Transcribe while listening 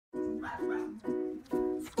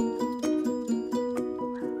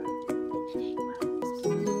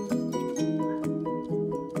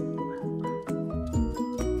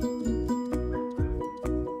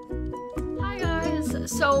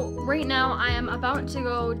So right now I am about to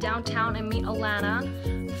go downtown and meet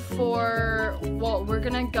Alana for, well, we're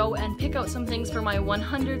gonna go and pick out some things for my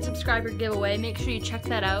 100 subscriber giveaway. Make sure you check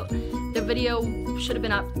that out. The video should have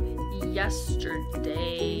been up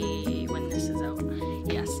yesterday when this is out.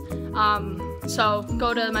 Yes. So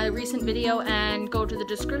go to my recent video and go to the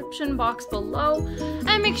description box below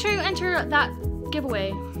and make sure you enter that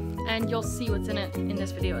giveaway, and you'll see what's in it in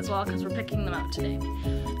this video as well, because we're picking them out today.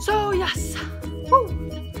 So yes, woo!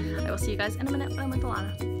 I will see you guys in a minute when I'm with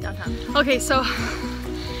Alana downtown. Okay, so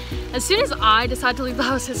as soon as I decide to leave the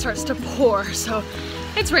house, it starts to pour. So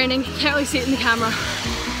it's raining, can't really see it in the camera,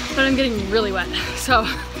 but I'm getting really wet. So,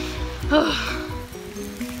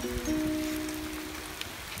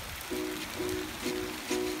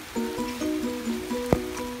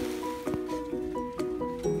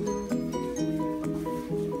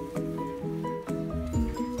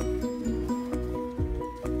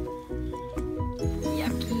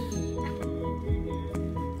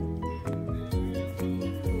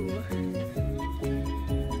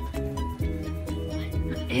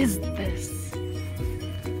 is this?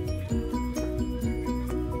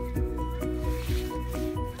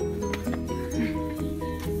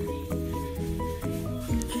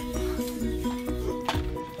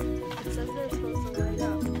 It says they're supposed to light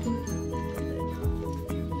up.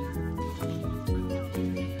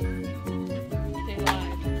 They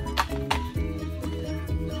lied.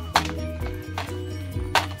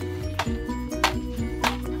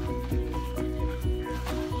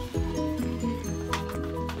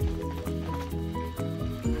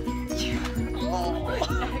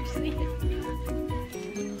 Actually.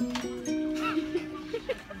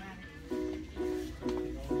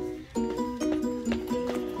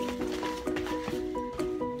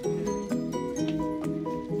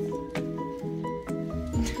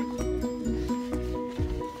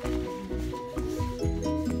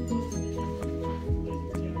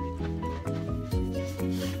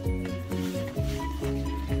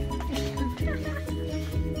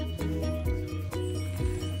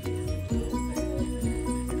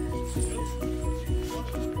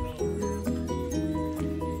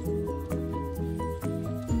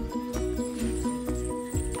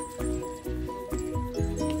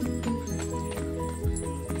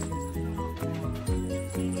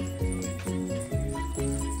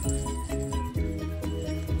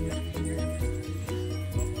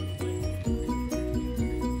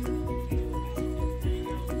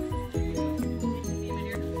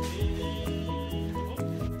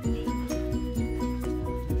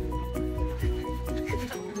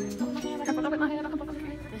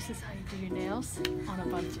 This is how you do your nails on a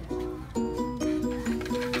budget.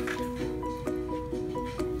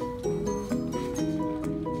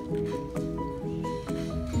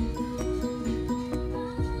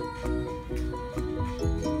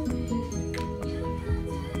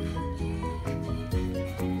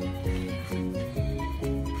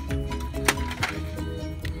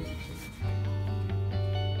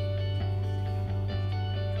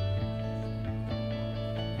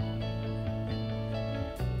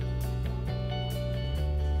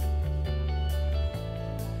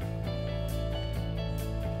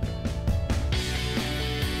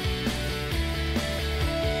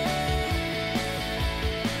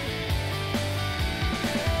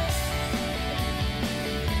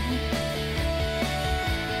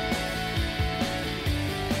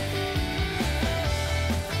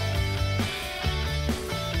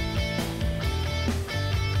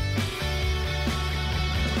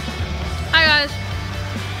 Hi guys.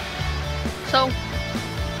 So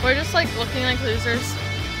we're just like looking like losers,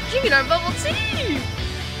 drinking our bubble tea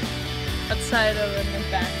outside of an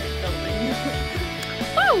abandoned building.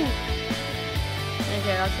 Woo!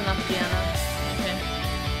 Okay, that's enough Gianna.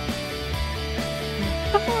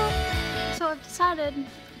 Okay. So I've decided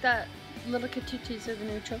that little katutis are the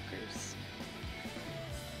new chokers.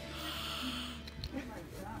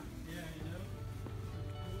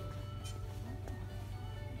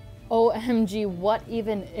 OMG, what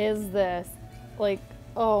even is this? Like,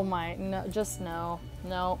 oh my, no, just no,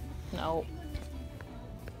 no, no.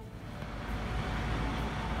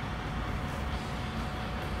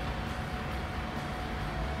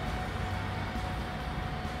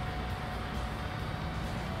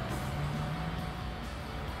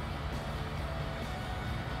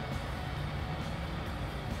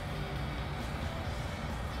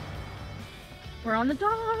 We're on the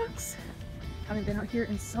docks. Haven't been out here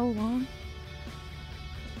in so long.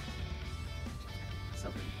 So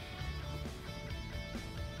pretty.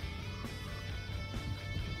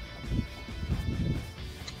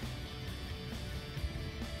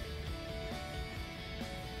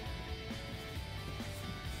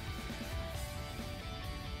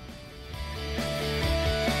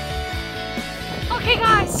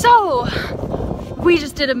 So, we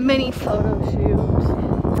just did a mini photo shoot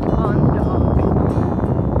on the dog.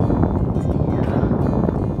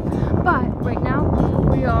 Yeah. But right now,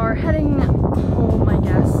 we are heading home, I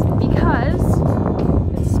guess, because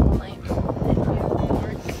it's school night.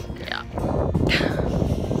 Yeah.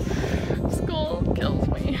 School kills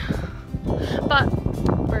me. But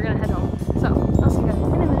we're gonna head home. So, I'll see you guys in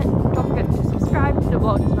a minute. Don't forget to subscribe. The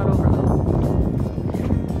vlog is not over.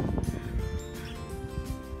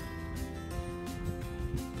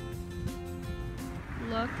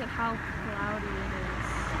 Look at how cloudy it is.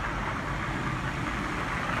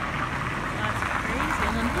 That's crazy.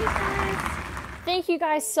 And then thank you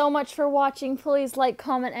guys so much for watching. Please like,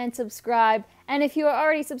 comment, and subscribe. And if you are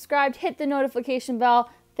already subscribed, hit the notification bell.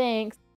 Thanks.